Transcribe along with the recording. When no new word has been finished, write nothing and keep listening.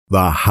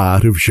the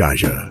heart of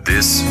Sharjah.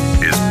 This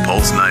is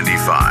Pulse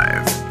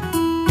 95.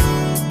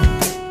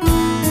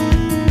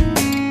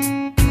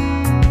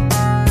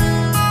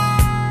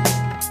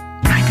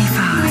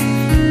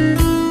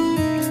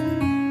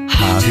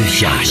 Heart of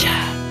Sharjah.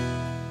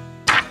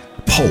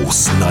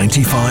 Pulse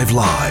 95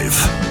 Live.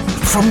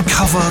 From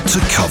cover to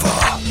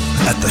cover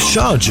at the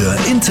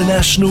Sharjah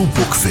International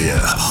Book Fair.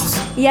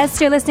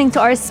 Yes, you're listening to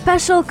our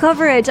special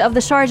coverage of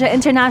the Sharjah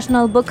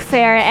International Book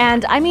Fair.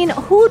 And I mean,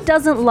 who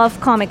doesn't love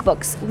comic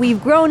books?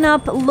 We've grown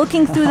up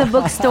looking through the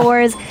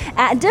bookstores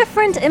at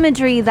different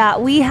imagery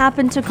that we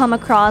happen to come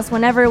across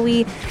whenever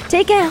we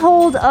take a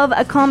hold of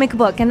a comic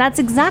book. And that's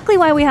exactly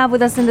why we have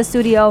with us in the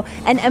studio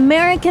an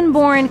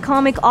American-born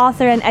comic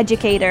author and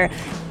educator,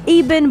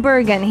 Eben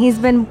Burgoon. He's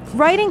been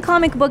writing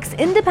comic books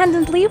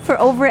independently for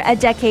over a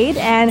decade,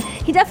 and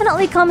he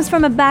definitely comes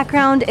from a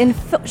background in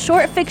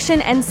short fiction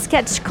and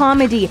sketch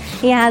comedy.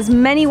 He has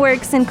many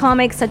works in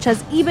comics such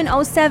as Eben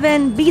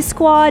 07, B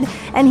Squad,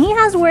 and he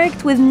has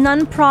worked with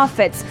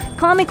non-profits,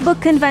 comic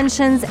book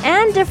conventions,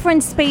 and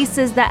different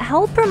spaces that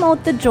help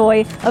promote the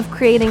joy of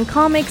creating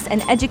comics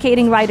and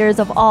educating writers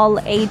of all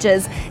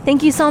ages.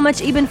 Thank you so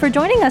much, Eben, for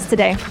joining us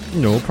today.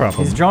 No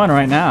problem. He's drawing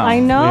right now. I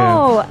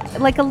know,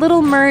 like a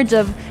little merge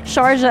of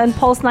Sharjah and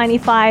Pulse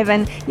 95,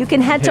 and you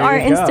can head to our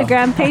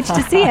Instagram page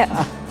to see it.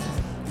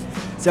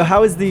 So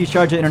how has the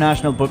Sharjah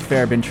International Book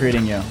Fair been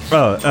treating you?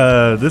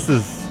 This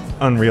is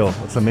unreal.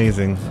 It's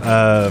amazing.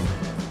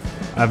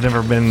 I've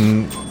never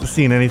been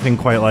seen anything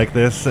quite like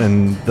this,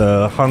 and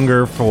the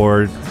hunger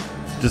for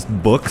just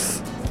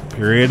books,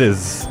 period,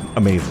 is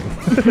amazing.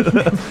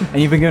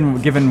 And you've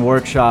been given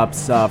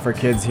workshops for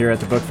kids here at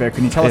the book fair.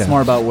 Can you tell us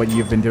more about what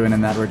you've been doing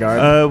in that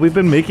regard? We've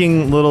been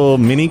making little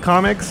mini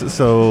comics.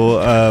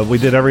 So we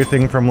did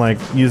everything from like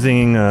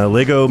using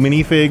Lego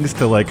minifigs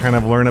to like kind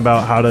of learn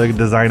about how to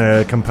design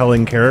a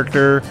compelling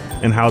character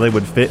and how they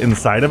would fit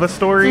inside of a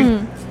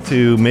story,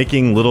 to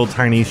making little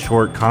tiny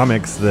short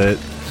comics that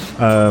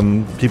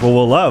people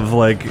will love.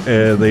 Like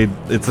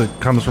it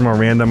comes from a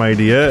random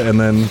idea, and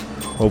then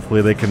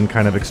hopefully they can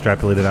kind of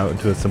extrapolate it out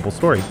into a simple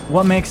story.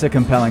 What makes a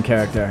compelling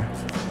character?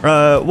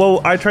 Well,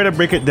 I try to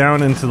break it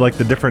down into like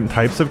the different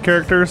types of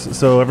characters.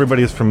 So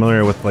everybody is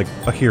familiar with like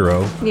a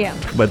hero. Yeah.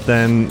 But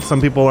then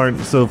some people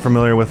aren't so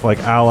familiar with like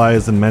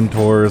allies and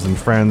mentors and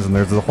friends. And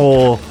there's a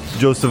whole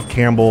Joseph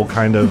Campbell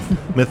kind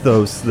of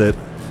mythos that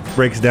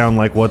breaks down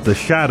like what the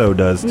shadow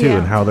does too,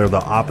 and how they're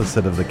the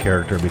opposite of the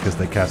character because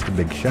they cast a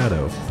big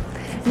shadow.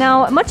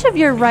 Now, much of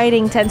your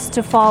writing tends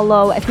to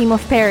follow a theme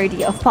of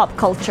parody of pop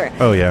culture.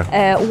 Oh,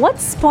 yeah. What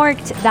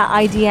sparked that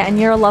idea and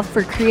your love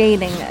for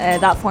creating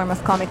that form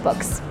of comic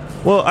books?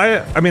 Well,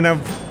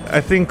 I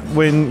think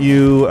when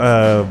you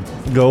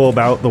go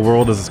about the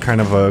world as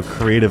kind of a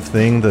creative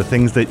thing, the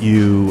things that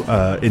you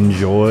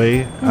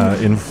enjoy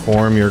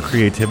inform your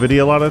creativity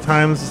a lot of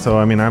times. So,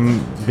 I mean, I'm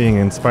being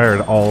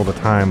inspired all the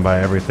time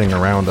by everything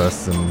around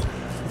us, and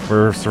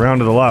we're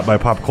surrounded a lot by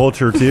pop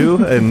culture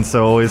too, and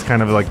so always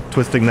kind of like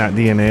twisting that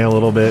DNA a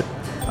little bit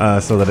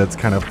so that it's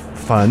kind of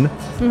fun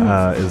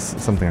is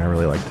something I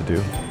really like to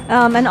do.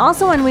 And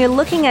also when we're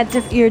looking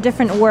at your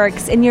different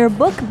works, in your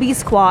book B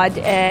Squad,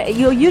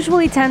 you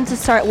usually tend to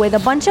start with a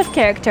bunch of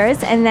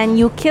characters and then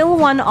you kill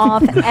one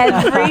off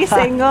every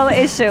single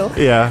issue.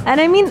 Yeah. And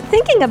I mean,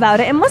 thinking about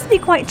it, it must be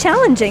quite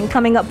challenging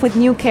coming up with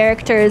new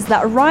characters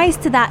that rise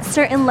to that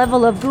certain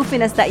level of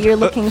goofiness that you're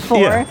looking for.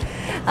 Yeah.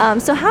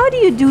 So how do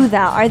you do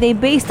that? Are they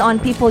based on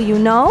people you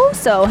know?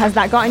 So has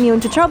that gotten you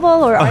into trouble,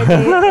 or are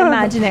they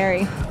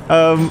imaginary?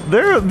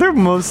 They're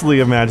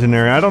mostly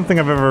imaginary. I don't think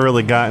I've ever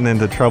really gotten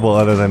into trouble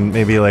other than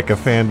maybe like a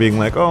fan being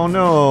like, oh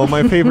no,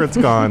 my favorite's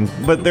gone.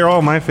 But they're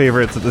all my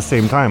favorites at the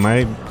same time.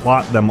 I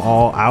plot them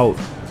all out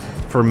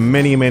for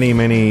many, many,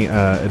 many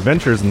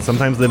adventures, and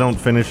sometimes they don't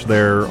finish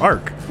their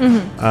arc.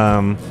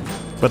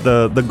 But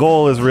the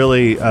goal is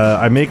really,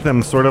 I make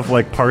them sort of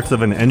like parts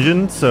of an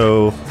engine.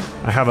 So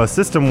I have a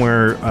system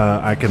where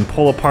I can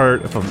pull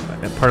apart, if a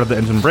part of the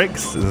engine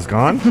breaks, is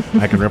gone,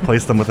 I can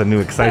replace them with a new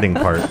exciting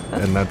part.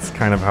 And that's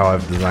kind of how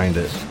I've designed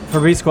it. For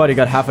B Squad, you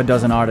got half a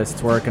dozen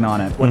artists working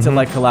on it. What's it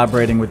like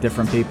collaborating with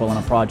different people on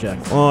a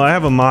project? Well, I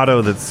have a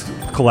motto that's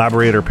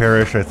collaborate or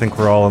perish. I think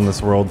we're all in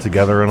this world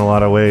together in a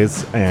lot of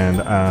ways.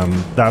 And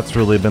that's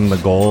really been the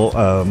goal.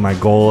 My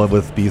goal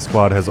with B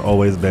Squad has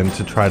always been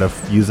to try to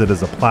use it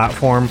as a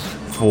platform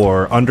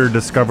for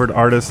under-discovered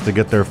artists to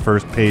get their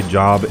first paid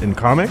job in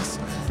comics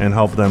and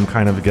help them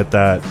kind of get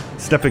that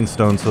stepping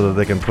stone so that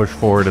they can push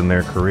forward in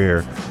their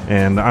career.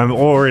 And I'm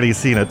already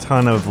seeing a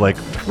ton of like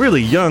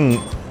really young,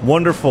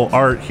 wonderful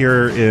art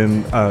here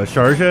in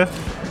Sharjah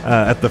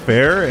at the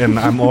fair, and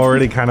I'm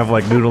already kind of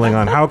like noodling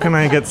on how can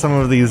I get some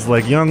of these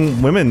like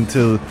young women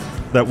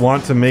that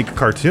want to make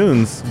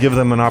cartoons, give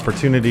them an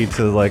opportunity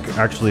to like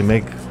actually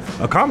make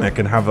a comic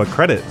and have a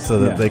credit so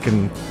that they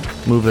can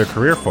move their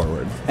career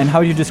forward. And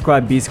how do you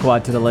describe B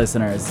Squad to the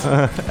listeners?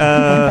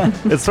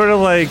 It's sort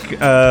of like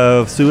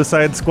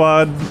Suicide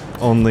Squad,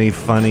 only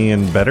funny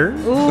and better.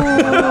 Ooh,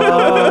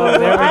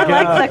 I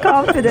like the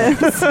confidence.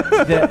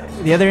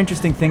 The other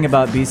interesting thing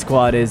about B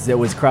Squad is it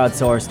was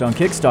crowdsourced on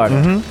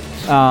Kickstarter.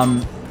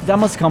 that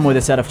must come with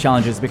a set of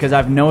challenges, because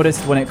I've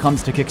noticed when it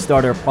comes to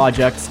Kickstarter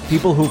projects,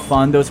 people who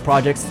fund those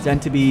projects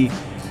tend to be,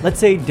 let's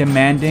say,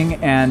 demanding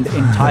and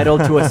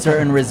entitled to a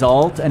certain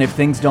result. And if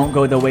things don't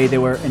go the way they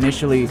were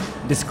initially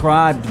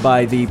described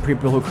by the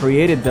people who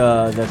created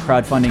the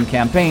crowdfunding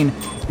campaign,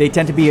 they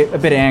tend to be a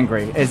bit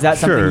angry. Is that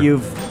something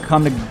you've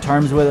come to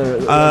terms with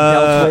or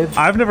dealt with?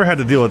 I've never had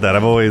to deal with that.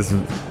 I've always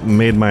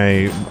made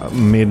my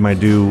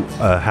due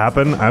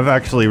happen. I've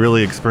actually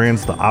really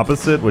experienced the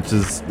opposite, which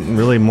is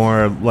really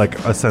more like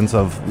a sense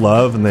of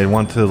love, and they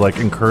want to like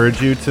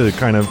encourage you to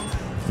kind of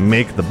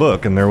make the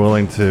book, and they're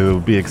willing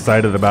to be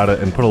excited about it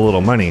and put a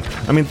little money.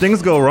 I mean,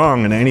 things go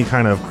wrong in any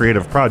kind of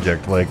creative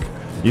project. Like,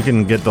 you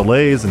can get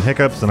delays and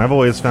hiccups, and I've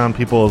always found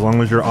people, as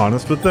long as you're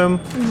honest with them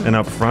and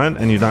upfront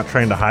and you're not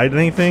trying to hide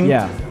anything,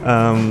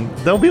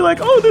 they'll be like,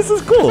 oh, this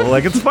is cool.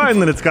 Like, it's fine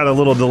that it's got a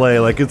little delay.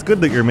 Like, it's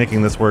good that you're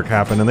making this work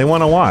happen, and they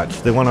want to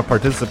watch. They want to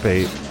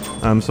participate.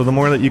 So the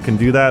more that you can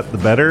do that, the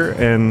better.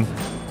 And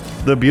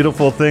the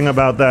beautiful thing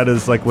about that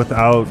is, like,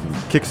 without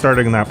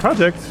kickstarting that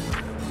project,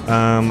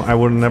 I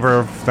would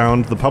never have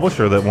found the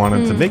publisher that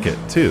wanted to make it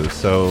too.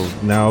 So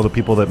now the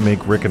people that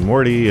make Rick and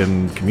Morty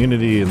and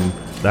Community and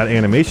that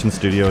animation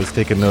studio has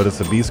taken notice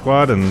of B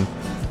Squad, and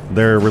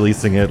they're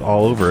releasing it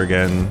all over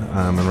again,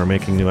 and we're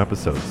making new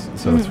episodes.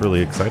 So it's really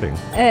exciting.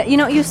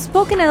 You've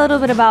spoken a little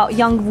bit about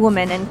young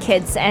women and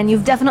kids, and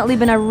you've definitely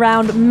been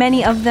around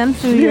many of them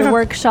through your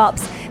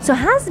workshops. So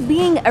has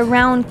being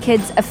around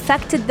kids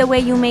affected the way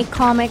you make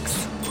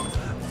comics?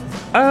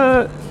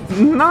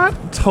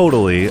 Not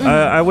totally.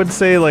 I would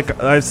say, like,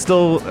 I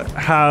still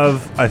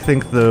have, I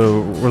think, the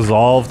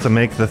resolve to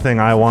make the thing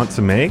I want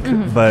to make.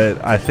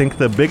 But I think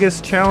the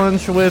biggest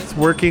challenge with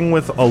working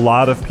with a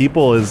lot of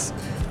people is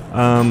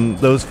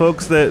those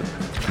folks that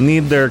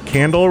need their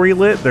candle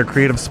relit, their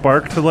creative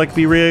spark to, like,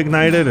 be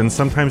reignited. And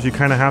sometimes you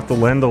kind of have to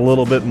lend a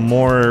little bit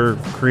more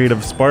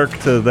creative spark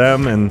to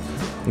them, and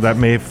that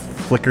may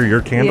flicker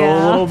your candle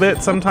a little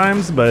bit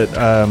sometimes. But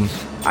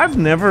I've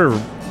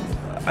never...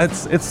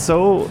 It's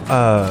so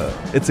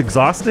it's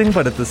exhausting,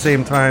 but at the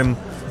same time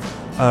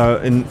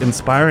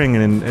inspiring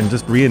and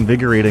just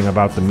reinvigorating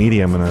about the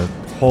medium in a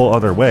whole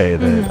other way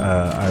that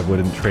I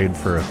wouldn't trade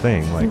for a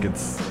thing. Like,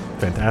 it's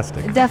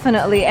fantastic.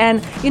 Definitely.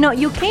 And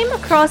you came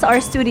across our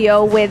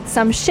studio with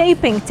some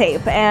shaping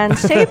tape, and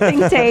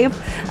shaping tape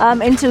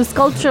into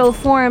sculptural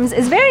forms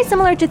is very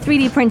similar to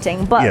 3D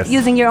printing, but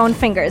using your own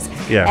fingers.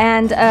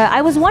 And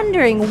I was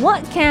wondering,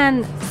 what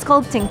can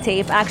sculpting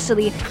tape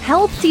actually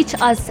help teach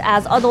us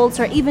as adults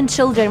or even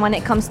children when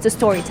it comes to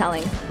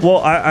storytelling? Well,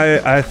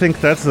 I think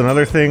that's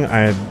another thing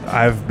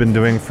I've been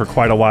doing for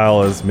quite a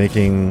while, is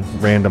making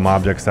random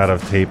objects out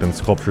of tape and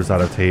sculptures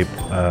out of tape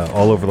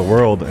all over the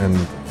world. And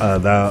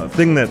the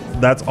thing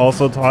that's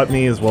also taught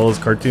me, as well as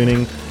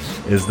cartooning,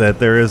 is that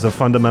there is a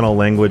fundamental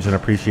language and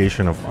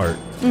appreciation of art.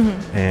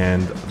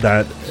 And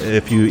that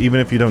even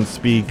if you don't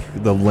speak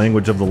the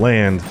language of the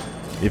land,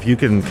 if you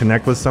can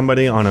connect with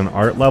somebody on an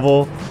art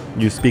level,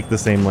 you speak the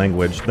same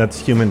language. That's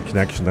human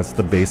connection. That's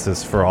the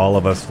basis for all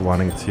of us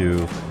wanting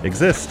to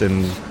exist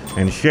and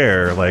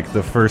share. Like,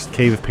 the first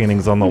cave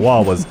paintings on the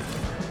wall was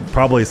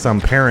probably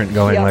some parent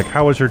going like,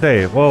 how was your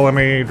day? Well, let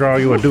me draw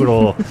you a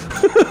doodle.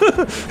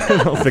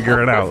 I'll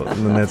figure it out.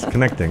 And then that's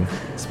connecting.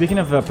 Speaking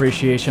of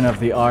appreciation of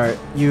the art,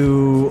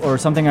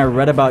 something I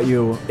read about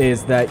you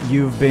is that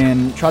you've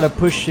been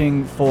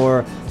pushing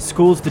for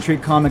schools to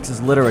treat comics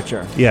as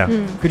literature. Yeah.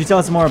 Could you tell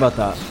us more about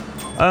that?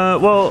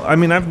 Well, I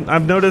mean,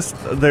 I've noticed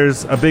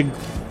there's a big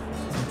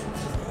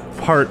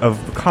part of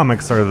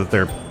comics are that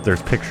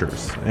there's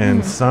pictures,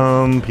 and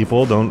some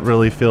people don't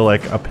really feel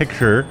like a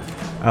picture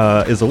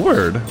is a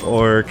word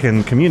or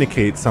can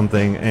communicate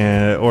something,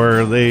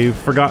 or they've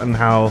forgotten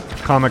how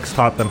comics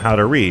taught them how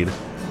to read,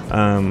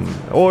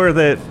 or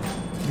that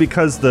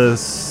because the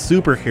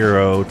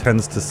superhero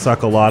tends to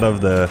suck a lot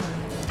of the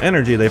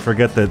energy, they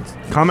forget that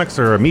comics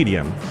are a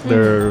medium.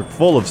 They're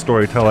full of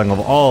storytelling of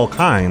all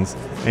kinds,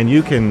 and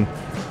you can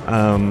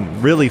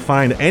really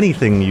find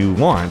anything you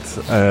want.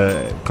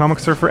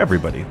 Comics are for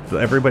everybody.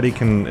 Everybody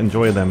can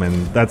enjoy them,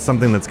 and that's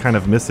something that's kind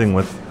of missing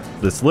with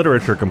this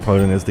literature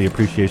component, is the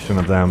appreciation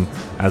of them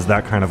as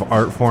that kind of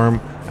art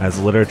form, as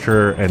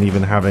literature, and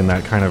even having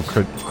that kind of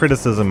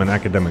criticism and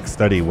academic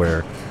study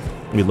where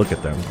we look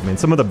at them. I mean,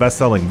 some of the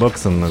best-selling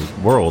books in the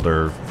world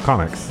are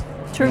comics.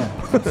 True.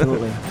 Yeah,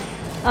 absolutely.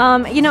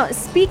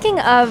 Speaking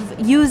of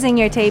using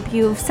your tape,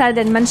 you've said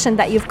and mentioned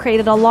that you've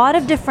created a lot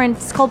of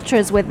different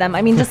sculptures with them.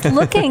 I mean, just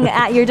looking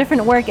at your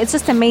different work, it's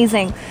just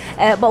amazing.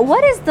 But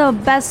what is the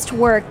best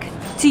work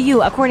to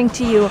you, according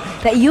to you,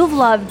 that you've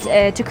loved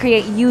to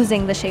create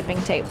using the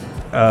shaping tape?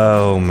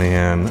 Oh,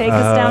 man. Take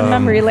us down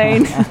memory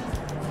lane.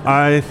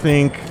 I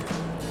think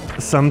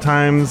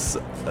sometimes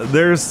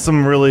there's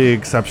some really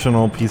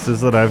exceptional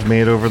pieces that I've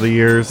made over the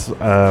years.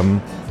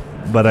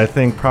 But I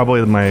think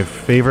probably my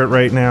favorite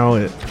right now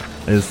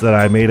is that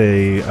I made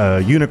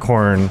a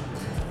unicorn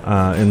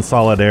in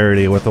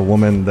solidarity with a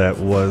woman that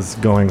was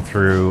going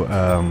through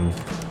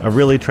a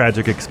really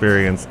tragic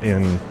experience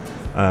in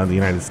the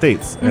United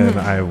States. And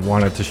I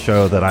wanted to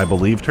show that I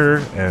believed her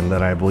and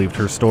that I believed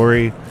her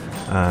story,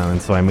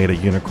 And so I made a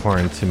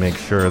unicorn to make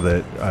sure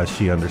that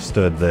she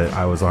understood that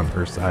I was on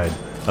her side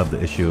of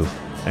the issue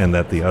and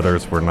that the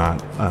others were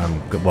not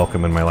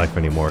welcome in my life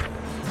anymore.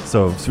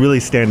 So it's really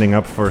standing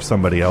up for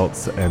somebody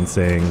else and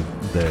saying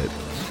that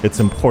it's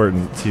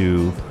important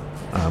to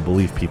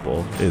believe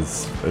people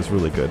is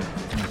really good.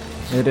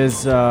 It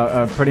is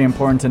pretty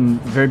important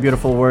and very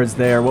beautiful words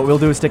there. What we'll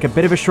do is take a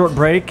bit of a short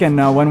break, and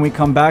when we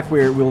come back,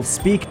 we'll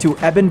speak to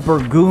Eben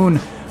Burgoon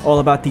all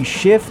about the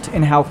shift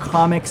in how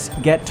comics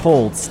get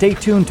told. Stay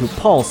tuned to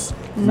Pulse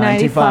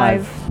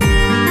 95.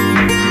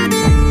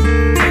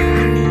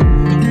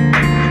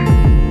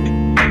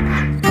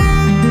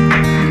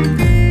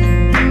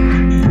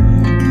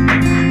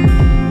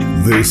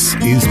 This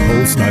is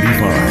Pulse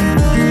 95.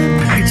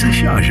 It's a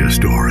Sharjah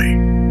story.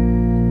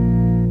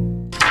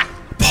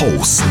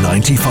 Pulse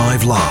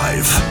 95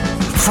 Live.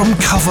 From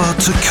cover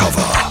to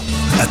cover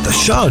at the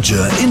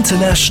Sharjah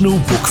International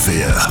Book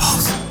Fair.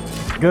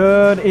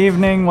 Good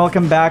evening.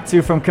 Welcome back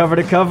to From Cover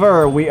to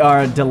Cover. We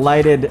are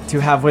delighted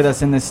to have with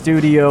us in the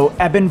studio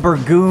Eben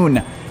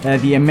Burgoon,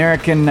 the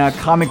American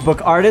comic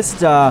book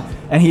artist,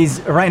 and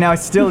he's right now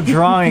still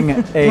drawing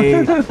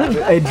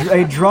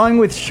a drawing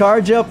with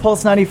Sharjah,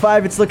 Pulse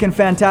 95. It's looking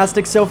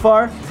fantastic so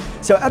far.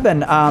 So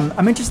Eben,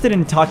 I'm interested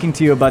in talking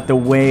to you about the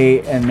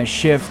way and the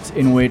shift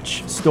in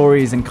which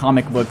stories and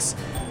comic books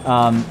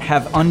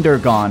have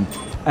undergone.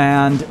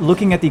 And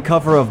looking at the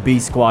cover of B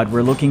Squad,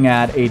 we're looking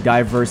at a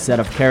diverse set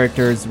of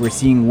characters. We're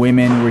seeing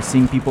women, we're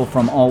seeing people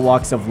from all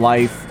walks of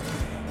life.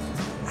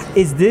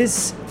 Is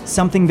this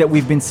something that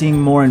we've been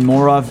seeing more and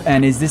more of?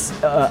 And is this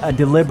a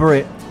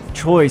deliberate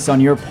choice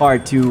on your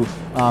part to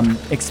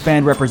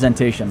expand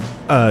representation?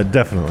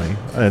 Definitely.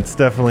 It's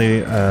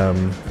definitely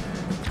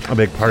a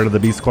big part of the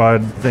B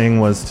Squad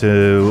thing was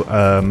to...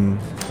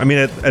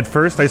 at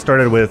first I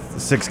started with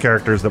 6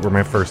 characters that were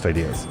my first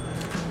ideas.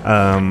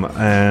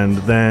 And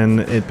then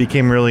it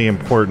became really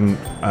important,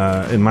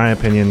 in my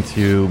opinion,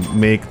 to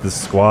make the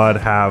squad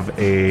have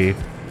the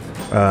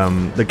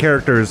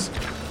characters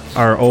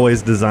are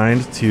always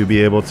designed to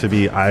be able to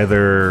be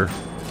either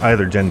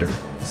gender.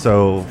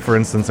 So, for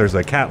instance, there's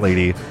a cat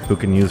lady who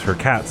can use her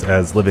cats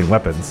as living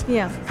weapons.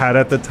 Yeah. Had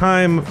at the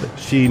time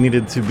she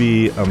needed to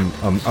be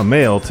a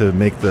male to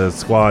make the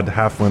squad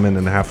half women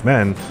and half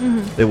men,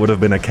 it would have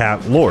been a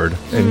cat lord,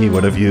 and he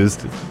would have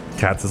used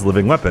cats as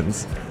living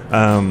weapons.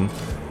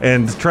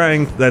 And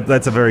trying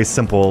that's a very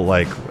simple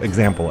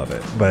example of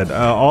it, but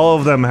all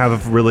of them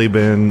have really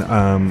been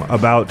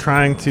about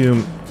trying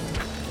to.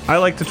 I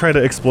like to try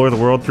to explore the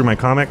world through my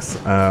comics.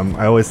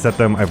 I always set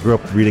them. I grew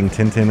up reading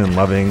Tintin and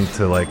loving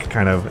to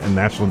kind of in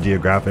National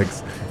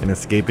Geographics and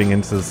escaping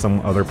into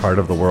some other part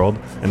of the world.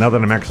 And now that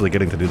I'm actually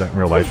getting to do that in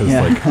real life is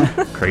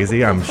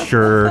crazy. I'm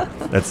sure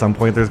at some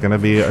point there's going to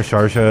be a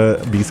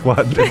Sharjah B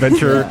Squad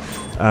adventure.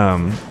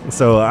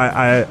 So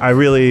I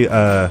really.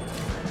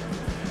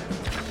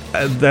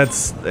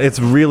 It's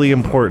really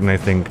important, I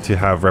think, to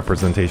have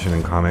representation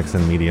in comics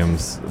and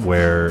mediums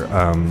where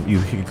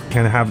you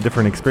can have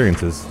different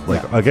experiences.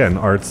 Again,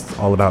 art's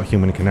all about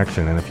human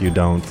connection, and if you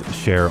don't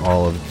share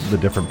all of the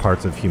different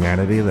parts of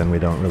humanity, then we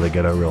don't really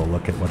get a real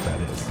look at what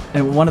that is.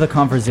 And one of the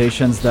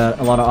conversations that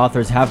a lot of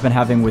authors have been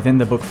having within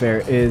the book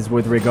fair is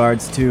with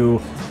regards to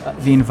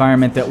the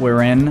environment that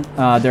we're in.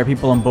 There are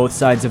people on both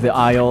sides of the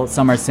aisle.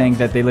 Some are saying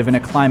that they live in a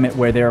climate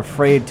where they're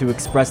afraid to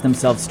express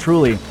themselves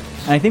truly.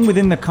 And I think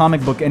within the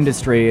comic book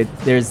industry,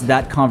 there's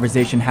that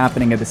conversation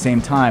happening at the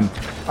same time.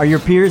 Are your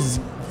peers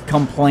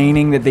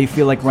complaining that they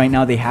feel like right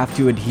now they have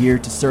to adhere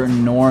to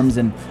certain norms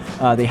and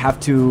they have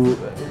to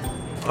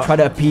try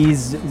to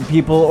appease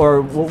people?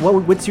 Or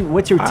what's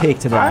your take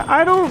to that?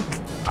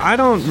 I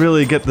don't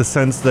really get the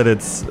sense that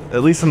it's,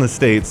 at least in the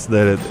States,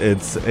 that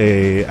it's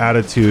a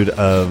attitude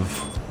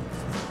of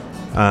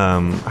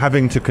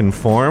having to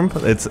conform.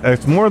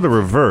 It's more the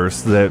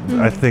reverse, that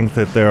I think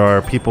that there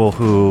are people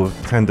who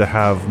tend to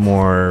have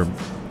more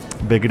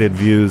bigoted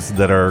views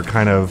that are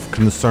kind of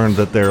concerned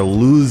that they're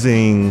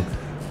losing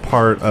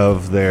part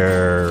of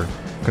their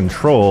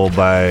control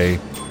by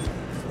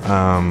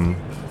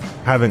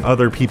having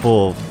other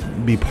people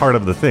be part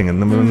of the thing.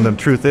 And the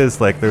truth is,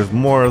 there's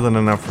more than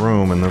enough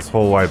room in this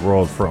whole wide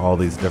world for all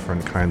these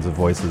different kinds of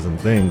voices and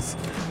things.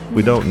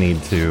 We don't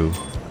need to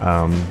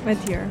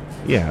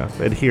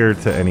adhere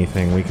to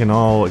anything. We can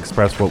all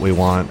express what we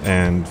want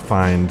and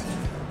find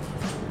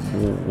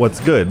what's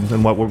good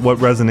and what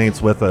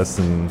resonates with us,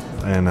 and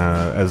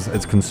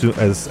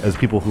as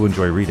people who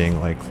enjoy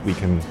reading, we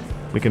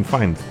can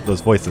find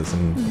those voices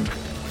and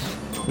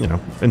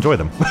enjoy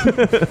them.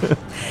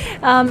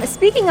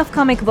 Speaking of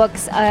comic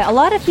books, a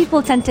lot of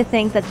people tend to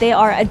think that they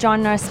are a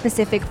genre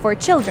specific for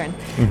children.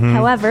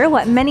 However,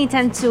 what many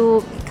tend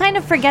to kind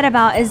of forget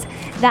about is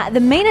that the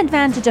main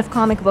advantage of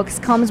comic books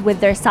comes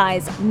with their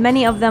size.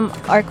 Many of them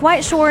are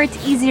quite short,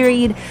 easy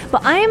read,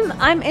 but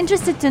I'm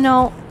interested to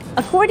know,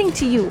 according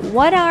to you,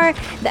 what are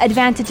the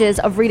advantages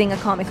of reading a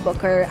comic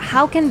book, or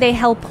how can they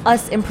help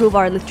us improve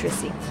our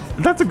literacy?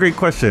 That's a great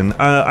question.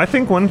 I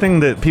think one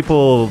thing that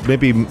people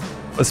maybe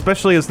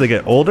especially as they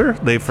get older,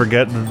 they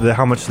forget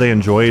how much they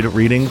enjoyed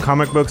reading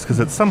comic books, because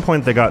at some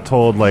point they got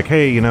told, like,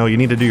 hey, you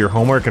need to do your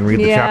homework and read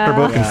the chapter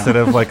book instead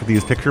of like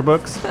these picture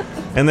books.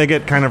 And they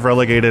get kind of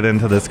relegated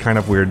into this kind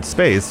of weird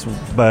space.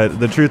 But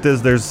the truth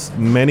is there's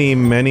many,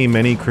 many,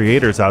 many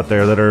creators out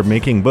there that are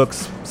making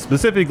books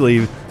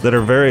specifically that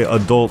are very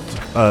adult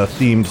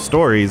themed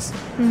stories.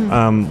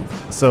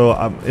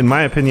 So in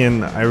my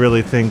opinion, I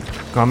really think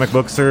comic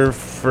books are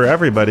for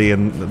everybody,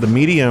 and the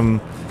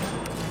medium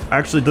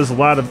actually does a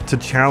lot to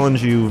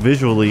challenge you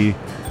visually.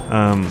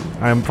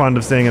 I'm fond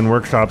of saying in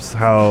workshops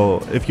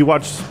how if you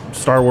watch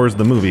Star Wars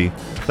the movie,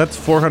 that's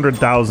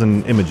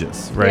 400,000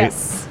 images, right?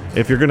 Yes.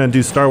 If you're going to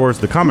do Star Wars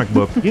the comic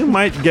book, you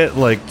might get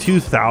like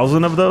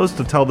 2,000 of those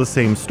to tell the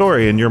same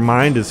story, and your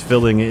mind is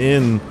filling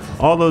in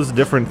all those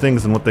different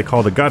things in what they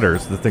call the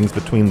gutters, the things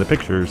between the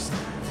pictures,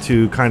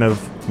 to kind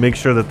of make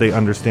sure that they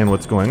understand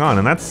what's going on.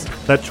 And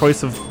that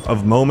choice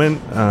of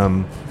moment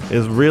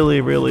is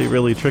really, really,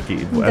 really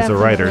tricky as a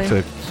writer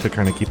to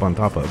kind of keep on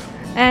top of.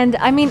 And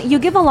I mean, you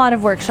give a lot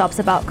of workshops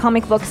about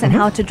comic books and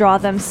how to draw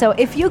them. So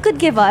if you could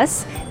give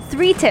us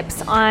 3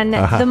 tips on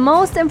the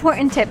most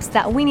important tips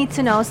that we need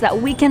to know so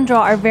that we can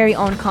draw our very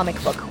own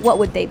comic book, what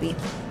would they be?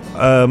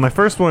 My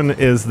first one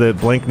is that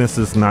blankness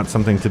is not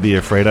something to be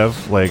afraid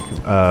of. Like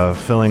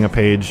filling a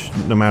page,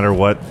 no matter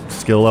what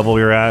skill level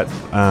you're at.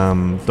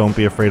 Don't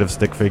be afraid of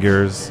stick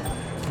figures.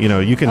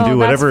 You can do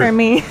whatever. That's for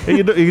me.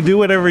 you do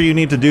whatever you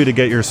need to do to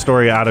get your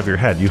story out of your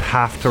head. You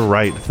have to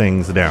write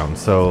things down.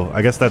 So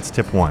I guess that's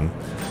tip 1.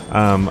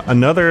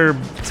 Another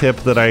tip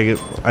that I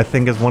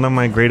think is one of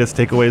my greatest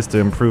takeaways to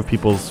improve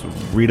people's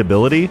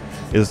readability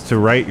is to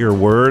write your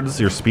words,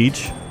 your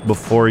speech,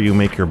 before you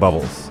make your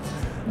bubbles.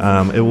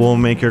 It will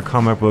make your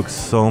comic book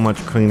so much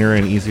cleaner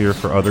and easier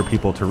for other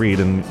people to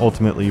read, and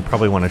ultimately you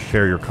probably want to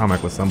share your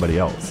comic with somebody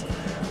else.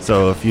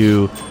 So if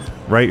you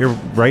write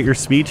your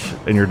speech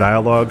and your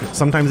dialogue,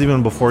 sometimes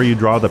even before you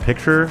draw the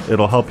picture,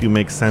 it'll help you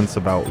make sense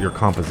about your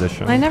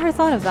composition. I never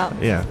thought of that.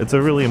 Yeah, it's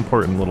a really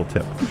important little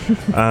tip.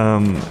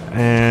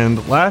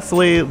 And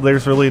lastly,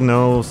 there's really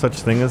no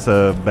such thing as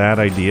a bad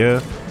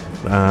idea.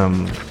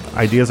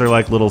 Ideas are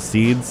like little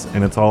seeds,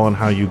 and it's all on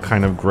how you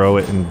kind of grow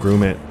it and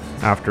groom it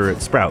after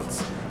it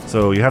sprouts.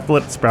 So you have to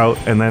let it sprout,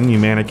 and then you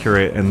manicure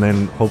it, and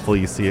then hopefully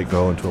you see it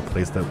go into a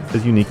place that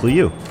is uniquely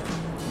you.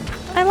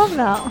 I love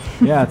that.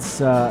 Yeah, it's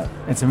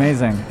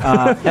amazing.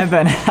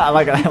 Eben, I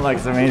like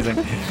it's amazing.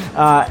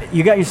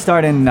 You got your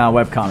start in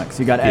webcomics.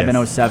 You got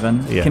Eben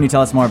 07. Yeah. Can you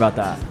tell us more about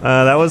that?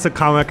 That was a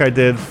comic I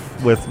did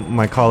with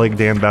my colleague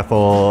Dan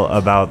Bethel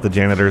about the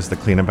janitors that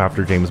clean up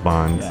after James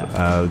Bond.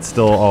 Yeah. It's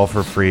still all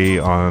for free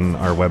on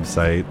our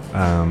website.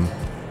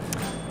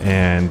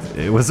 And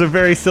it was a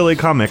very silly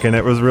comic, and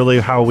it was really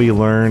how we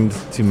learned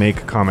to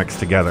make comics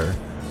together.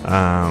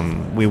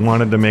 We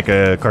wanted to make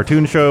a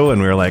cartoon show, and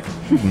we were like,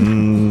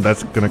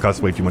 that's going to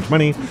cost way too much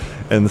money.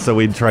 And so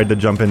we tried to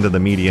jump into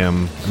the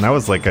medium, and that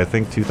was like, I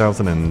think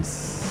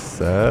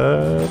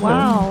 2007.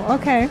 Wow,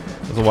 okay.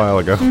 It was a while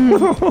ago.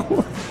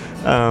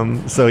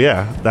 So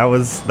yeah, that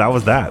was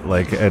that.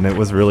 Like, and it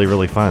was really,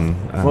 really fun.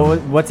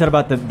 What's it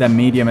about the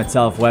medium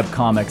itself,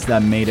 webcomics,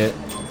 that made it?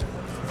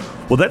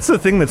 Well, that's the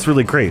thing that's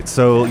really great.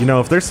 So,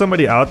 if there's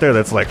somebody out there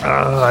that's like,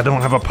 I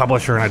don't have a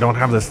publisher and I don't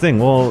have this thing.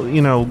 Well,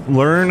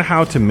 learn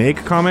how to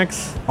make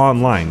comics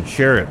online.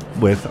 Share it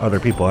with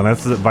other people. And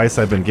that's the advice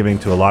I've been giving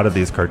to a lot of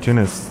these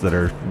cartoonists that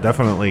are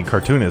definitely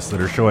cartoonists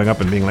that are showing up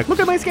and being like, look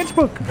at my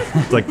sketchbook.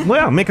 It's like,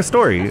 well, make a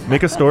story,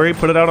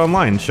 put it out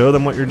online, show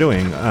them what you're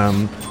doing.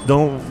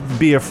 Don't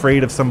be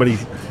afraid if somebody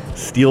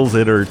steals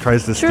it or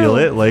tries to steal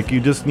it. Like, you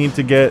just need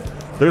to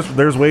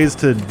there's ways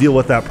to deal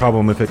with that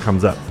problem if it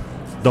comes up.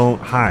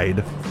 Don't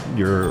hide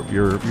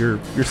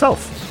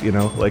yourself,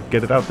 like,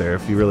 get it out there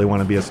if you really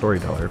want to be a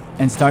storyteller.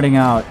 And starting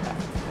out,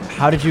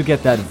 how did you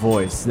get that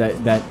voice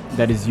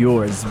that is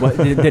yours?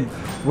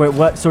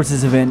 What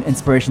sources of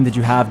inspiration did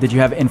you have? Did you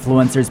have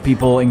influencers,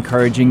 people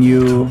encouraging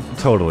you?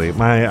 Totally.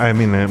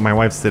 My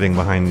wife's sitting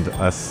behind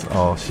us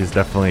all. She's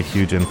definitely a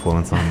huge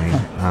influence on me.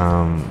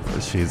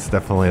 She's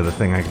definitely the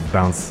thing I can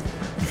bounce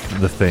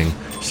the thing.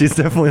 She's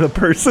definitely the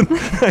person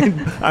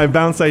I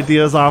bounce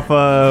ideas off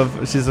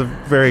of. She's a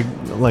very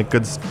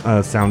good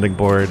sounding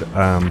board.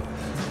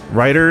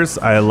 Writers,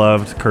 I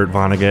loved Kurt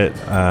Vonnegut.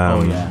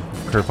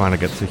 Kurt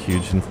Vonnegut's a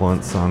huge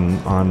influence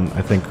on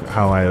I think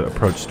how I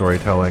approach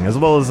storytelling, as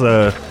well as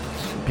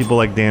people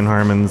like Dan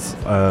Harmon's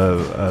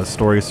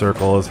Story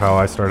Circle is how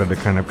I started to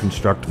kind of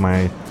construct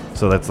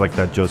so that's like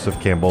that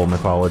Joseph Campbell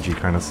mythology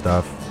kind of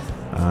stuff.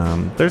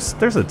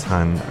 There's a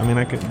ton. I mean,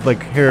 I could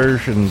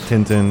Herge and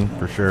Tintin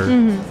for sure.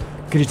 Mm-hmm.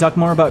 Could you talk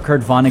more about Kurt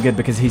Vonnegut,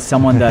 because he's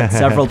someone that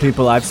several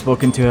people I've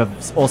spoken to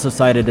have also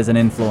cited as an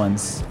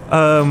influence?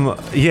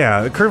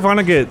 Yeah, Kurt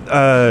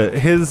Vonnegut,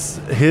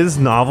 his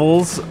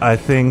novels, I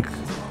think,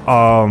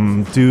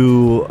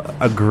 do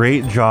a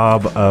great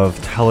job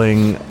of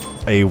telling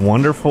a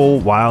wonderful,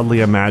 wildly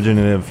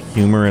imaginative,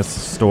 humorous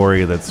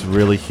story that's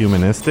really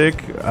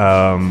humanistic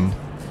and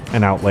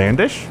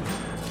outlandish.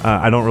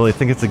 I don't really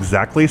think it's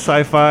exactly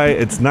sci-fi.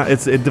 It's not.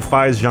 It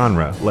defies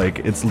genre. Like,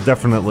 it's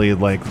definitely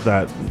like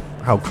that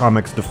how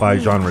comics defy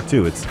genre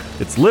too.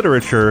 It's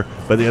literature,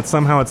 but yet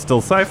somehow it's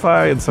still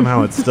sci-fi, and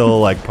somehow it's still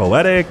like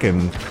poetic,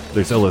 and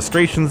there's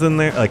illustrations in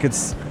there. Like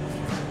it's,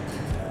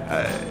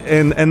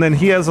 and then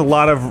he has a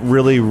lot of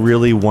really,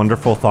 really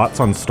wonderful thoughts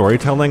on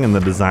storytelling and the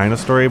design of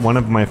story. One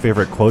of my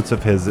favorite quotes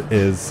of his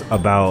is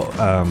about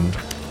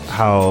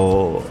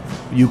how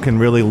you can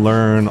really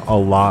learn a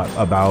lot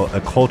about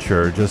a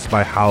culture just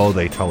by how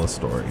they tell a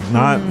story.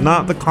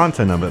 Not the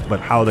content of it, but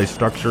how they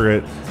structure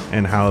it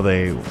and how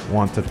they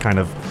want to kind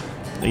of,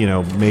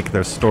 make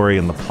their story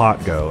and the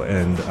plot go.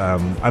 And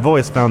I've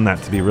always found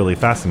that to be really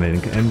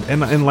fascinating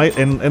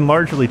and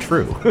largely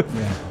true.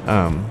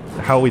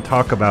 How we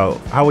talk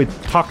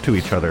to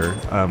each other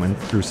and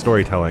through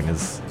storytelling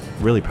is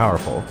really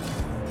powerful.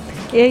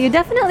 Yeah, you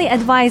definitely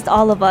advised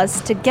all of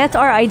us to get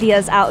our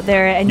ideas out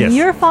there, and Yes.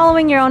 you're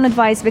following your own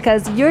advice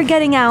because you're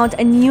getting out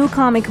a new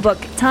comic book,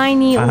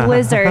 Tiny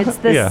Wizards,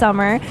 this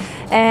summer.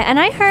 And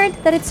I heard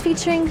that it's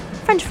featuring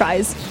French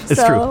fries. It's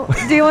so,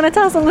 true. Do you want to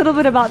tell us a little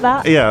bit about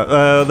that?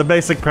 Yeah, the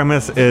basic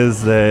premise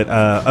is that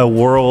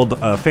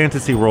a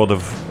fantasy world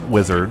of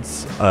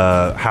wizards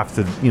have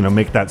to,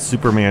 make that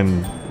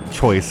Superman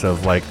choice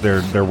of like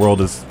their world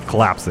is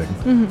collapsing.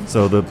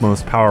 So the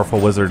most powerful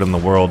wizard in the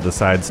world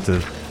decides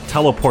to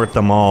teleport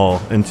them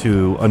all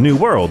into a new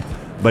world,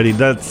 but he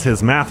does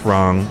his math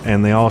wrong,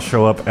 and they all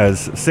show up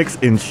as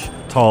 6-inch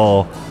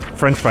tall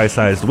French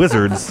fry-sized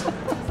wizards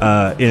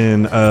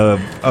in a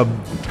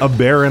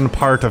barren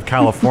part of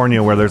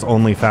California where there's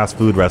only fast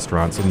food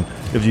restaurants. And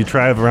if you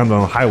drive around on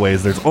the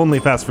highways, there's only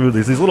fast food.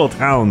 There's these little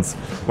towns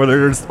where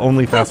there's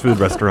only fast food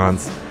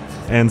restaurants.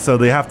 And so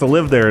they have to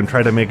live there and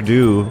try to make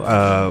do.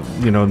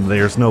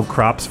 There's no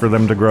crops for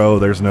them to grow.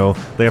 They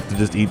have to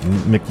just eat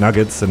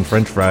McNuggets and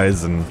French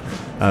fries. And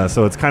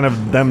so it's kind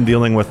of them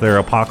dealing with their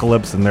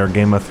apocalypse and their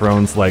Game of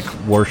Thrones like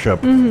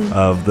worship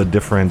of the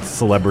different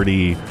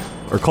celebrity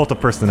or cult of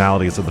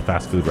personalities of the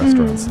fast food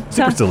restaurants.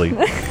 Super silly.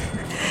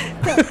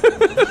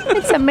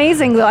 It's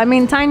amazing, though. I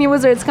mean, Tiny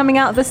Wizards coming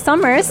out this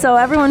summer, so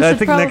everyone should I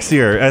think next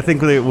year. I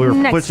think we're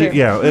Next pushing.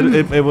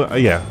 year.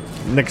 Yeah,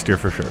 next year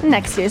for sure.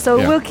 next year. So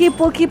Yeah. we'll keep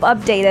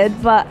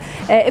updated. But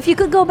if you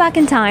could go back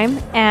in time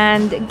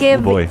and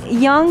give boy.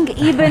 young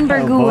Eben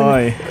Burgoon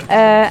boy.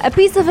 a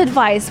piece of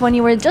advice when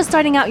you were just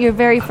starting out your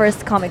very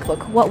first comic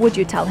book, what would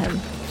you tell him?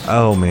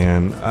 Oh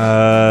man.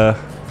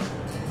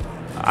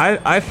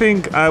 I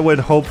think I would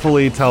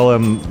hopefully tell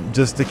him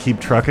just to keep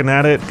trucking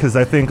at it, because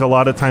I think a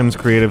lot of times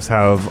creatives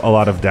have a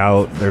lot of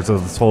doubt. There's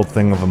this whole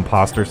thing of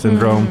imposter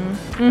syndrome,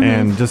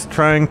 and just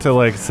trying to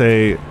like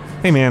say,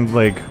 hey man,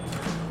 like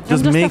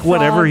just just make a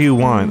whatever frog. you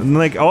want. And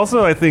like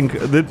also I think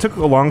it took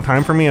a long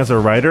time for me as a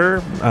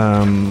writer,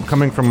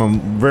 coming from a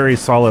very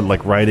solid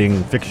like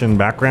writing fiction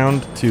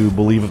background, to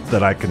believe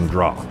that I can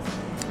draw.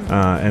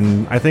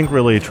 And I think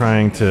really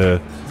trying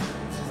to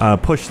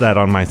push that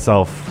on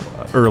myself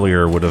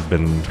earlier would have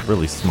been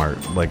really smart.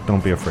 Like,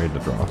 don't be afraid to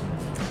draw.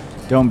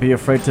 Don't be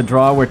afraid to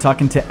draw. We're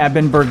talking to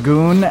Eben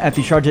Burgoon at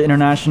the Sharjah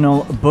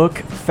International Book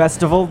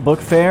Festival, Book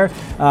Fair.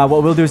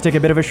 What we'll do is take a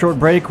bit of a short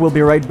break. We'll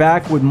be right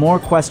back with more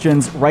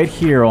questions right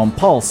here on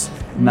Pulse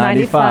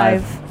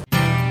 95.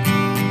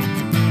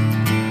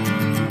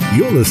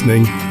 You're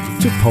listening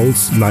to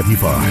Pulse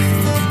 95.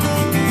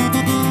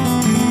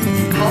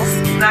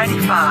 Pulse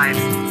 95.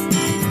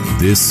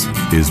 This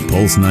is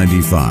Pulse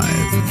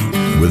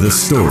 95, with a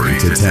story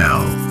to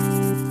tell.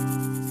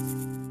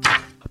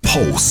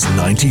 Pulse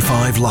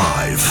 95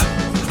 Live.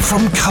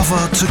 From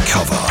cover to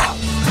cover.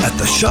 At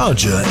the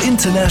Sharjah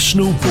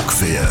International Book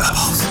Fair.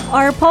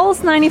 Our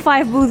Pulse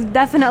 95 booth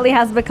definitely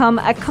has become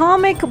a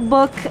comic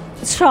book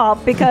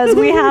shop, because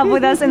we have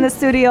with us in the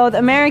studio the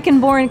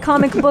American-born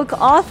comic book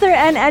author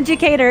and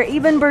educator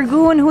Eben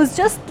Burgoon, who's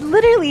just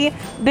literally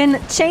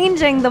been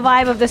changing the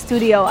vibe of the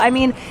studio. I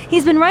mean,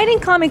 he's been writing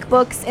comic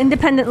books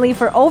independently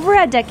for over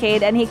a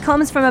decade, and he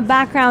comes from a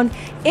background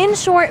in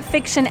short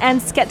fiction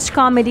and sketch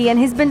comedy, and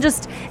he's been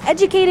just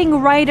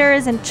educating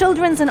writers and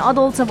children's and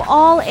adults of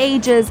all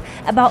ages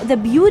about the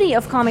beauty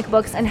of comic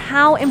books and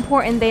how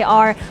important they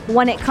are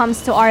when it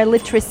comes to our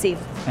literacy.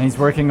 And he's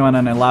working on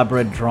an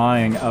elaborate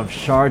drawing of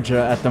Sharjah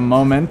at the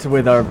moment,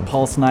 with our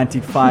Pulse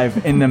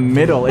 95 in the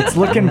middle. It's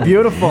looking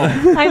beautiful.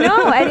 I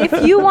know, and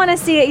if you want to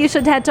see it, you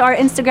should head to our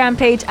Instagram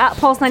page at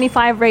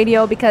Pulse95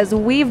 Radio, because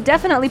we've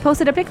definitely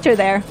posted a picture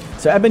there.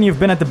 So, Eben, you've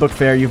been at the book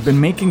fair. You've been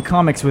making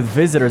comics with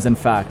visitors, in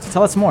fact.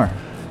 Tell us more.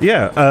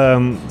 Yeah,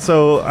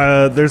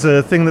 so there's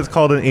a thing that's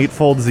called an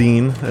eightfold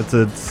zine. It's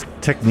a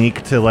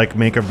technique to like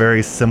make a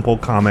very simple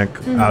comic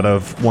out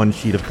of one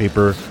sheet of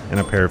paper and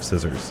a pair of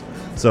scissors.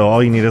 So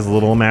all you need is a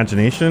little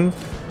imagination,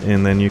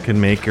 and then you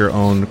can make your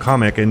own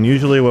comic. And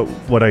usually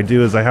what I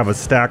do is I have a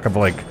stack of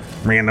like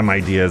random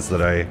ideas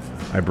that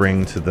I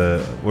bring to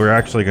the... We're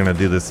actually going to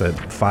do this at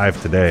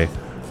 5 today.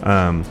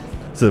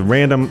 So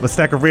a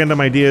stack of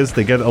random ideas.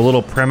 They get a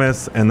little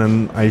premise, and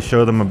then I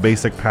show them a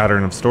basic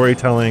pattern of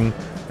storytelling,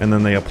 and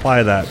then they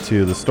apply that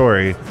to the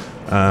story.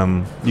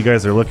 You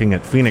guys are looking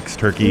at Phoenix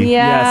Turkey.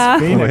 Yeah.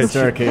 Yes, Phoenix Which,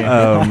 Turkey.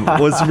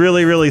 was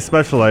really, really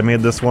special. I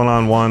made this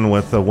one-on-one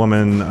with a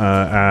woman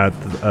at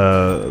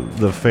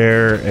the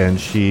fair, and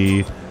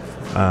she...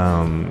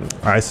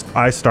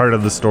 I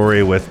started the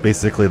story with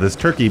basically this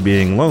turkey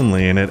being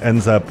lonely, and it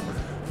ends up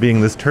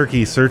being this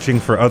turkey searching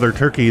for other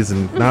turkeys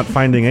and not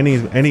finding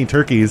any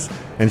turkeys,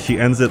 and she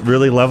ends it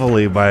really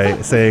levelly by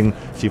saying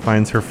she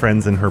finds her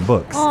friends in her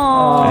books.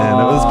 Aww. And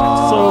it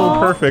was so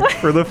perfect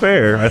for the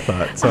fair, I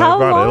thought. So I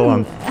brought it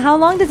along. How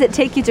long does it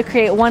take you to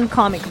create one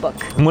comic book?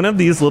 One of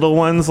these little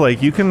ones,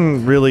 like, you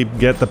can really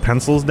get the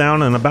pencils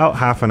down in about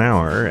half an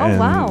hour. Oh, and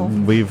wow.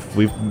 We've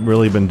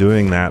really been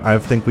doing that. I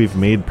think we've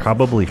made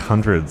probably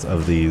hundreds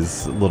of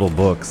these little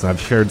books. I've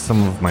shared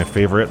some of my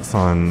favorites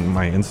on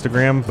my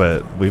Instagram,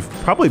 but we've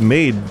probably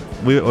made...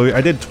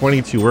 I did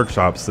 22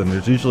 workshops, and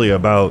there's usually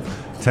about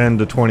 10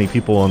 to 20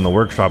 people in the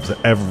workshops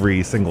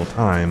every single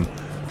time,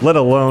 let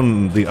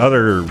alone the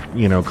other,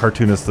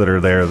 cartoonists that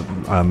are there.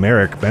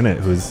 Merrick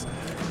Bennett,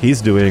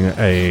 he's doing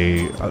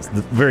a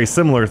very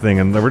similar thing,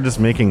 and we're just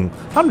making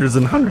hundreds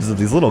and hundreds of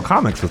these little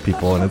comics with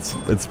people, and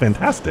it's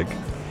fantastic.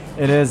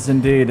 It is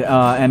indeed.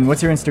 And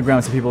what's your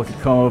Instagram so people could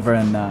come over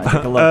and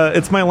take a look?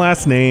 It's my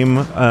last name,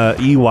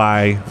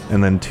 EY,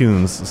 and then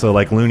Tunes, so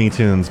like Looney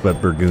Tunes,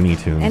 but Burgoony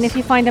Tunes. And if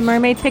you find a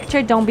mermaid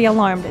picture, don't be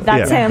alarmed.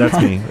 That's him.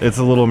 That's me. It's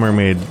a little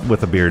mermaid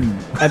with a beard.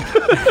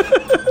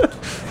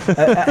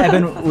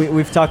 Eben,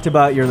 we've talked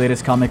about your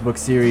latest comic book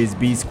series,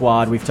 B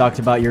Squad. We've talked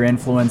about your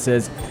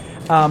influences.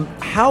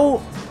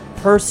 How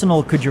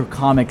personal could your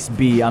comics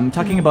be? I'm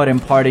talking about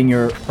imparting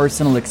your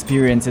personal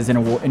experiences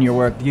in your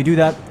work. Do you do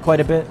that quite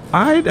a bit?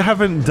 I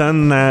haven't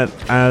done that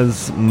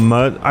as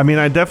much. I mean,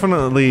 I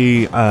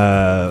definitely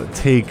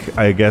take,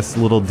 I guess,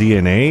 little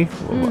DNA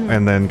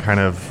and then kind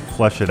of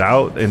flesh it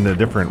out in a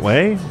different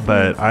way.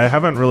 But I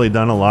haven't really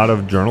done a lot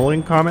of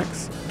journaling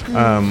comics.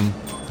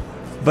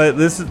 But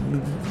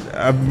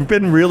I've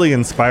been really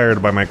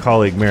inspired by my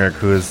colleague Merrick,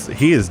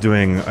 he is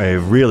doing a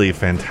really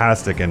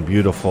fantastic and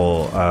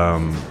beautiful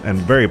and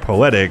very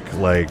poetic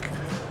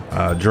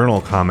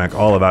journal comic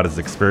all about his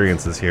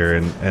experiences here,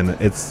 and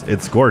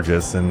it's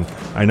gorgeous, and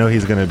I know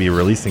he's going to be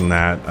releasing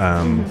that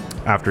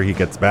after he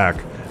gets back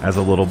as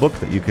a little book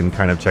that you can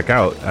kind of check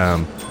out.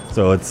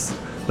 So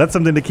that's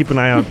something to keep an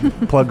eye out.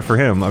 Plug for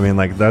him. I mean,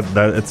 like that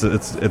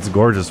it's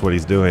gorgeous what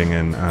he's doing,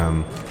 and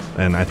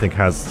I think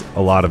has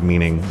a lot of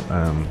meaning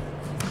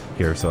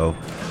here. So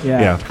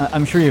yeah.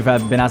 I'm sure you've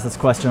been asked this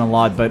question a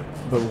lot, but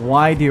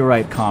why do you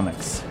write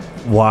comics?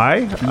 Why?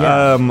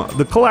 Yeah.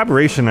 The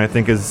collaboration, I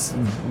think,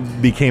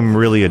 became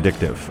really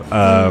addictive.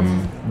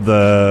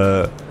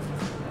 The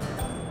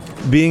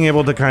being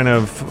able to kind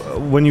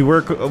of when you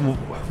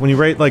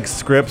write like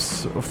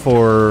scripts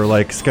for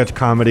like sketch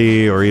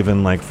comedy or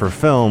even like for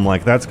film,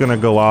 like that's going to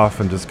go off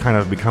and just kind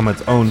of become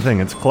its own thing.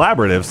 It's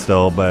collaborative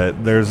still,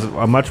 but there's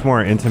a much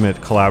more intimate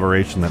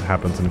collaboration that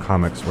happens in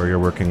comics where you're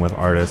working with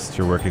artists,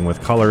 you're working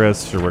with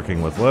colorists, you're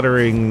working with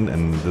lettering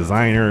and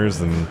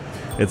designers, and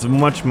it's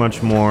much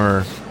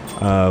more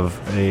of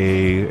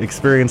a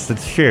experience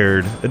that's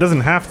shared. It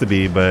doesn't have to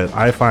be, but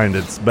I find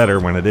it's better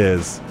when it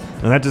is.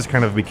 And that just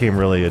kind of became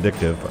really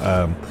addictive.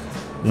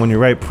 When you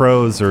write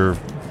prose or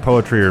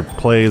poetry or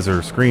plays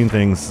or screen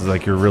things, it's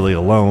like you're really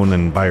alone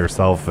and by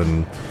yourself,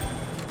 and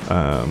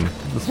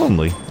it's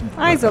lonely.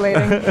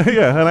 Isolating.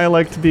 Yeah, and I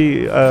like to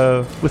be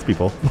with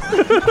people.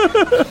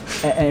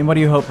 And what do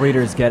you hope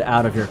readers get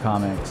out of your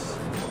comics?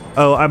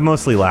 Oh, I'm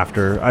mostly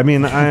laughter. I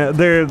mean,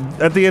 they're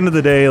at the end of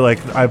the day,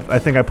 like I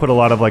think I put a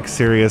lot of like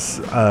serious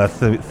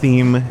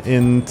theme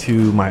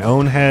into my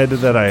own head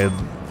that I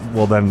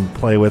will then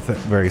play with it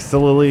very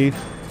sillily.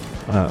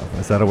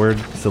 Is that a word?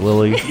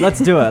 Sillily? Let's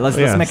do it. Let's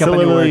make up a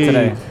new word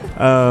today.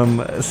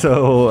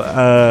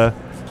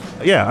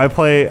 Yeah,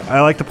 I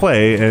like to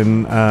play,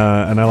 and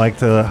I like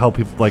to help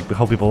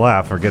people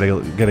laugh or get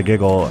a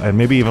giggle, and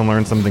maybe even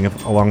learn something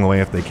along the way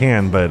if they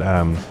can. But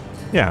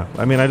yeah,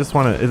 I mean, I just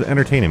want to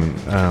entertain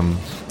them.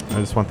 I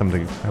just want them to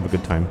have a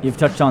good time. You've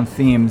touched on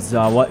themes.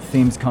 What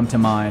themes come to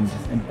mind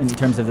in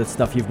terms of the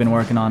stuff you've been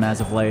working on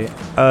as of late?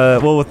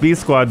 Well, with B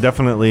Squad,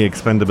 definitely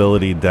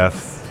expendability,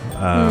 death.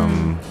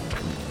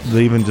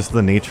 Even just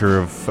the nature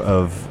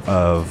of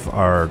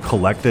our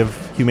collective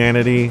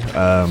humanity,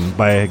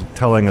 by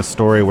telling a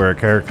story where a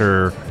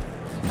character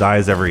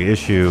dies every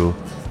issue.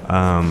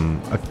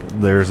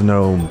 There's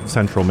no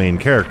central main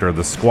character.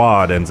 The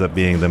squad ends up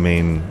being the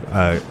main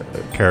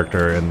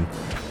character, and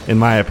in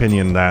my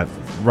opinion, that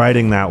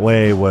writing that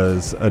way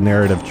was a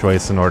narrative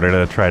choice in order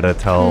to try to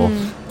tell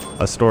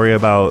a story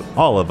about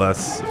all of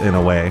us in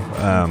a way,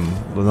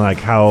 like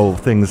how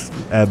things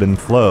ebb and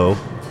flow,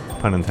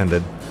 pun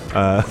intended,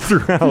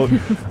 throughout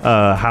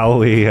how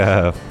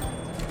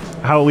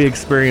we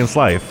experience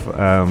life.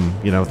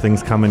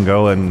 Things come and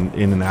go and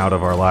in and out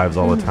of our lives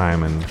all the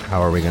time, and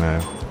how are we going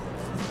to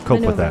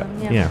cope with that?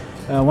 Yeah.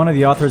 One of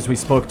the authors we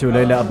spoke to,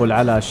 Leila Abul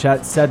Ala,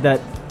 said that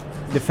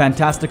the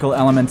fantastical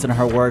elements in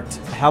her work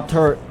helped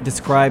her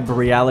describe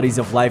realities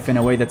of life in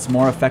a way that's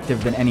more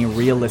effective than any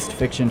realist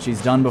fiction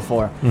she's done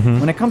before.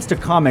 When it comes to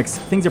comics,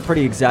 things are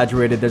pretty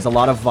exaggerated. There's a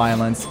lot of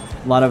violence,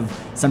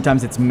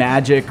 sometimes it's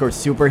magic or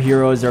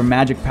superheroes or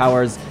magic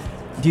powers.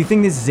 Do you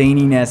think this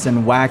zaniness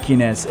and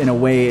wackiness, in a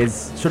way, is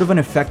sort of an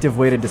effective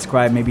way to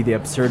describe maybe the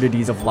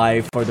absurdities of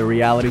life or the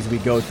realities we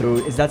go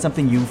through? Is that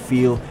something you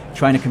feel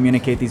trying to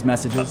communicate these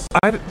messages?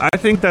 I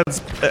think that's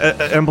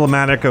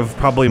emblematic of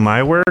probably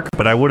my work,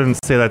 but I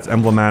wouldn't say that's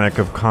emblematic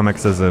of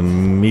comics as a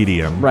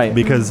medium. Right.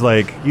 Because,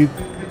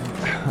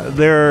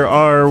 there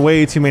are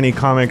way too many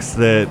comics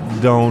that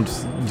don't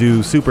do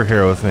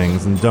superhero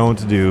things and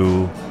don't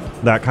do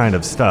that kind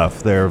of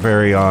stuff. They're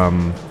very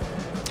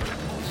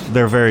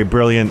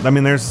brilliant. I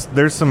mean,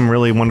 there's some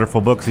really wonderful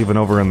books even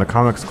over in the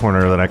comics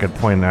corner that I could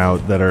point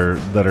out that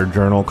are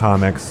journal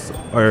comics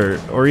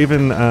or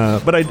even.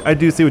 But I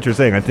do see what you're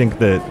saying. I think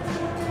that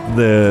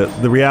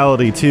the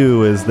reality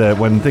too is that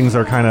when things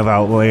are kind of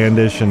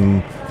outlandish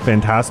and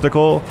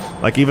fantastical,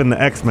 like even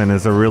the X-Men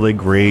is a really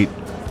great,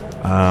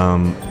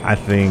 I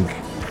think,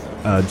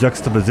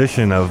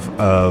 juxtaposition of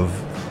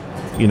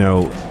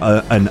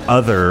an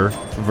other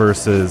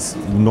versus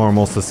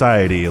normal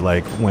society.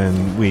 Like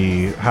when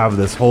we have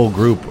this whole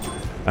group,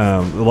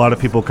 a lot of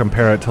people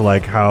compare it to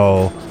like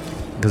how,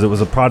 because it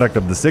was a product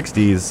of the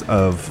 60s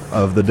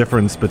of the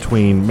difference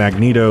between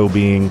Magneto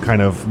being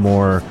kind of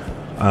more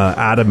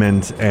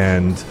adamant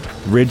and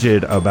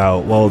rigid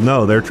about, well,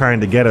 no, they're trying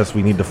to get us,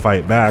 we need to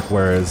fight back,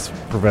 whereas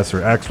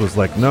Professor X was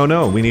like,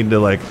 no, we need to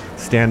like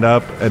stand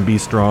up and be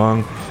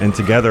strong, and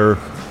together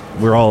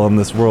we're all in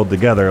this world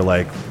together,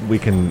 like we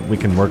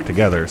can work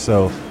together.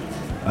 So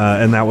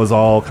and that was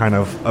all kind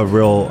of a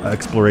real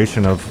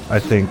exploration of, I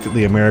think,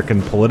 the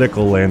American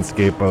political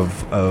landscape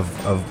of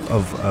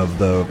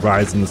the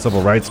rise in the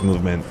civil rights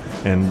movement,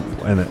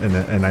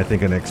 and I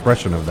think an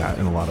expression of that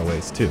in a lot of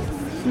ways too.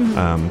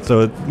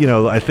 So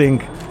I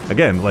think,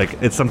 again,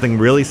 like it's something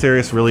really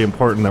serious, really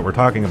important that we're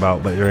talking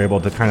about, but you're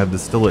able to kind of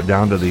distill it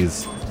down to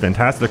these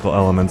fantastical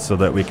elements so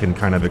that we can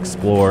kind of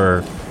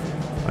explore.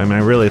 I mean, I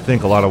really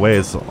think a lot of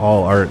ways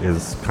all art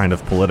is kind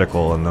of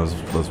political in those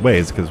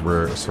ways, because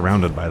we're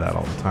surrounded by that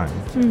all the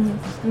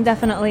time.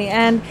 Definitely.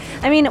 And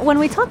I mean, when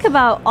we talk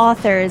about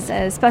authors,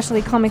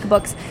 especially comic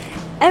books,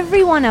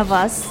 every one of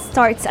us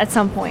starts at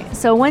some point.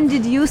 So when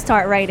did you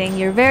start writing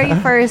your very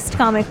first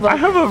comic book? I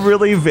have a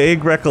really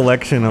vague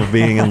recollection of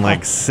being in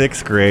like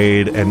 6th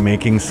grade and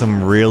making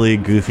some really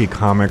goofy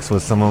comics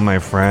with some of my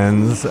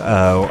friends.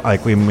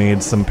 Like we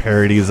made some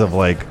parodies of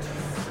like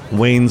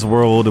Wayne's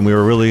World, and we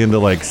were really into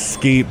like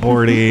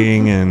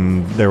skateboarding,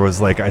 and there was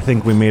like, I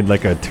think we made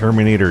like a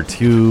Terminator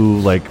 2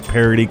 like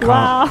parody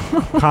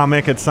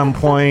comic at some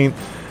point.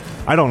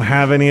 I don't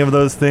have any of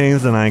those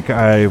things, and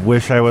I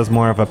wish I was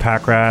more of a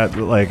pack rat,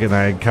 like, and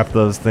I kept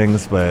those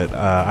things, but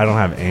I don't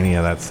have any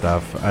of that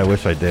stuff. I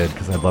wish I did,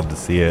 because I'd love to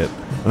see it.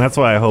 And that's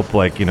why I hope,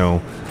 like,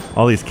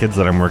 all these kids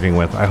that I'm working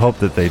with, I hope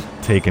that they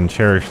take and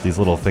cherish these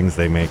little things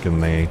they make,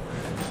 and they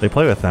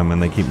play with them,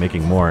 and they keep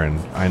making more. And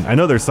I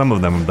know there's some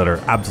of them that are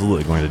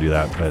absolutely going to do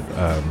that, but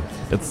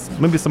it's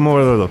maybe some more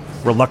of the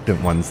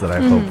reluctant ones that I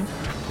hope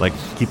like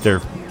keep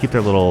their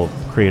little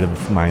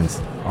creative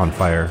minds on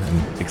fire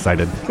and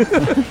excited.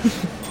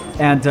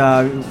 And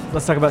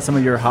let's talk about some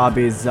of your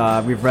hobbies.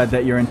 We've read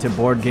that you're into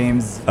board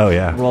games. Oh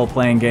yeah,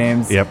 role-playing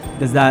games. Yep.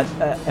 Does that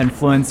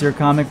influence your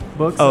comic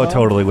books? Oh,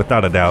 totally,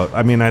 without a doubt.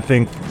 I mean, I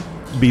think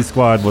B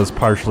Squad was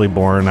partially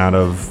born out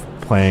of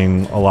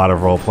playing a lot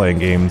of role-playing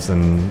games,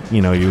 and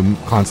you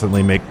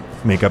constantly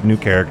make up new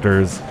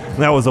characters.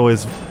 And that was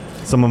always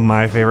some of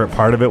my favorite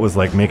part of it, was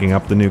like making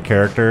up the new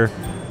character.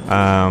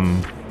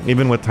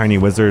 Even with Tiny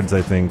Wizards,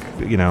 I think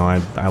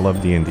I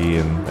love D&D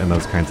and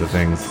those kinds of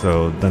things.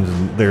 So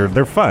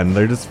they're fun.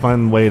 They're just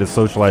fun way to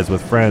socialize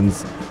with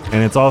friends,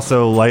 and it's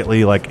also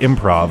lightly like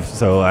improv.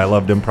 So I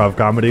loved improv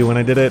comedy when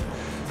I did it.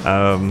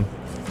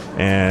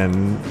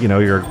 And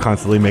you're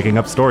constantly making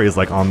up stories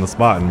like on the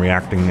spot and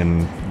acting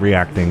and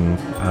reacting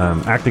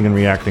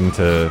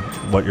to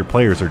what your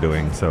players are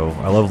doing. So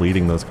I love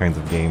leading those kinds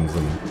of games,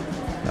 and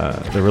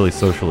they're really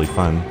socially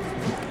fun.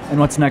 And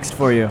what's next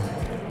for you?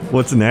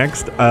 What's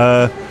next?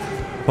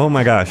 Oh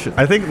my gosh!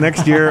 I think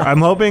next year I'm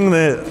hoping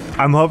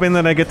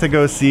that I get to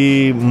go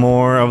see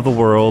more of the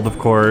world. Of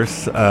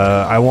course,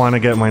 I want to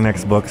get my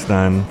next books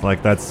done.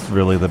 Like, that's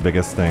really the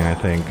biggest thing, I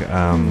think.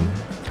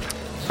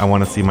 I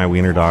want to see my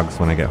wiener dogs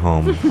when I get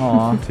home.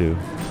 Aww. Too.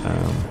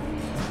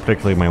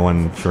 Particularly my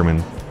one,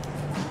 Sherman.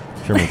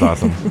 Sherman's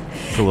awesome.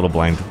 It's a little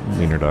blind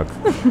wiener dog.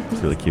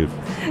 It's really cute.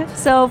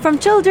 So from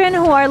children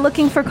who are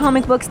looking for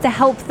comic books to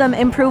help them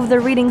improve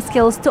their reading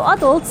skills to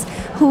adults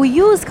who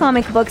use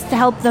comic books to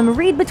help them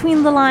read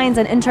between the lines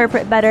and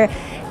interpret better,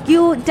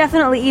 you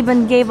definitely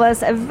even gave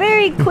us a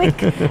very quick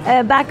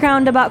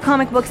background about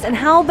comic books and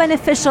how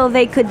beneficial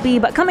they could be.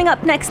 But coming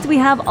up next, we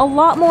have a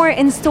lot more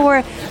in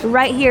store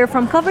right here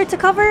from Cover to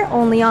Cover,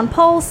 only on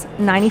Pulse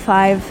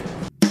 95.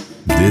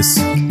 This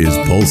is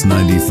Pulse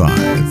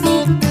 95.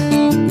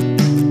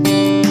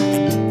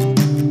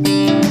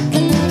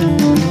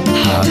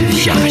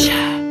 Sharjah.